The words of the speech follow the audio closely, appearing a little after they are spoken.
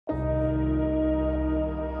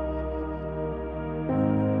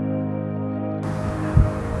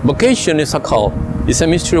Vocation is a call. It's a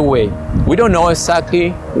mystery way. We don't know exactly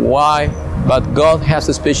why, but God has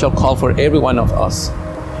a special call for every one of us.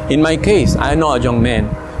 In my case, I'm not a young man,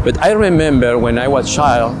 but I remember when I was a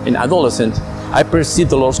child and adolescent, I perceived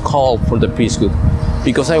the Lord's call for the priesthood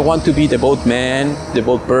because I want to be the devout man, the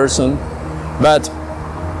devout person, but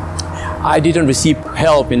I didn't receive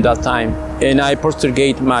help in that time, and I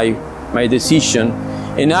postergate my decision.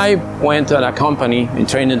 And I went to a company in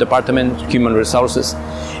training department, human resources,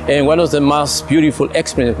 and one of the most beautiful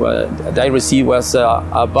experiences that I received was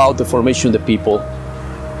about the formation of the people.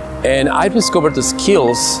 And I discovered the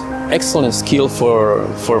skills, excellent skill for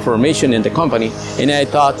formation in the company, and I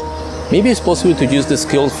thought maybe it's possible to use the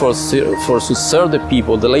skills to serve the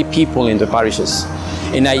people, the lay people in the parishes,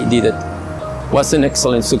 and I did it. It was an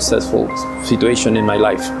excellent, successful situation in my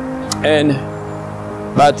life.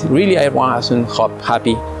 But really I wasn't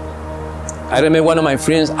happy. I remember one of my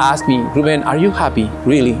friends asked me, Ruben, are you happy,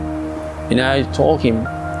 really? And I told him,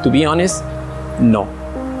 to be honest, no,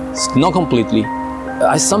 not completely.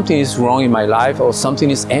 Something is wrong in my life, or something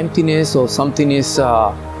is emptiness, or something is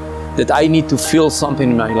that I need to feel something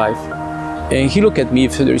in my life. And he looked at me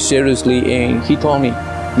very seriously and he told me,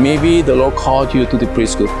 maybe the Lord called you to the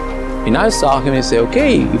priesthood. And I saw him and said,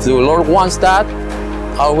 okay, if the Lord wants that,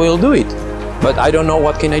 I will do it. But I don't know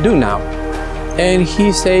what can I do now. And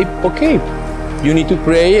he said, okay, you need to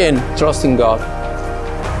pray and trust in God.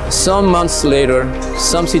 Some months later,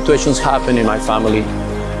 some situations happened in my family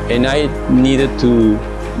and I needed to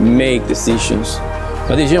make decisions.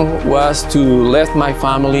 My decision was to leave my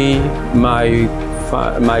family, my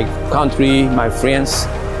country, my friends,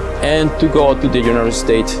 and to go to the United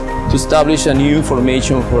States to establish a new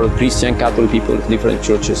formation for Christian Catholic people in different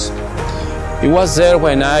churches. It was there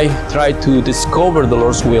when I tried to discover the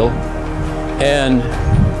Lord's will, and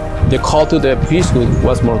the call to the priesthood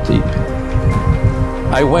was more deep.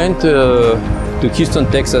 I went to Houston,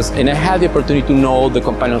 Texas, and I had the opportunity to know the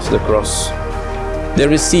Companions of the Cross. They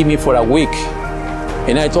received me for a week,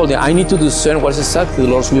 and I told them I need to discern what is exactly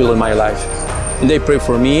the Lord's will in my life. And they prayed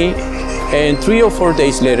for me, and 3 or 4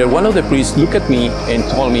 days later, one of the priests looked at me and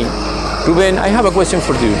told me, Ruben, I have a question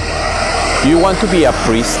for you. Do you want to be a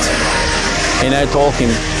priest? And I told him,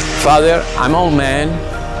 Father, I'm an old man,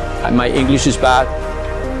 my English is bad,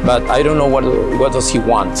 but I don't know what does he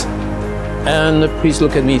want. And the priest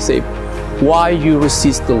looked at me and said, why you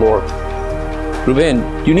resist the Lord? Ruben,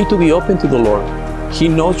 you need to be open to the Lord. He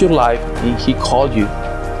knows your life and He called you,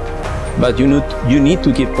 but you need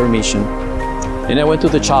to give permission. And I went to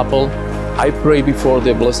the chapel, I prayed before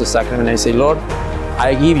the Blessed Sacrament, and I say, Lord,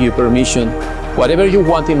 I give you permission. Whatever you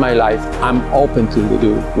want in my life, I'm open to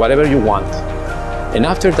do whatever you want. And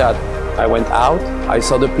after that, I went out, I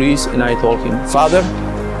saw the priest, and I told him, Father,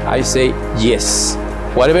 I say yes.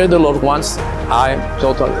 Whatever the Lord wants, I'm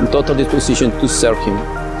in total disposition to serve Him.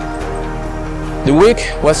 The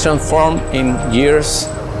week was transformed in years,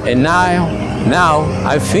 and now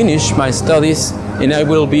I finished my studies, and I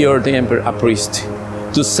will be ordained a priest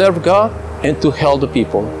to serve God and to help the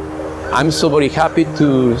people. I'm so very happy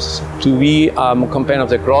to be a companion of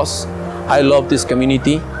the cross. I love this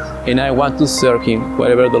community, and I want to serve Him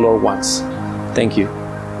wherever the Lord wants. Thank you.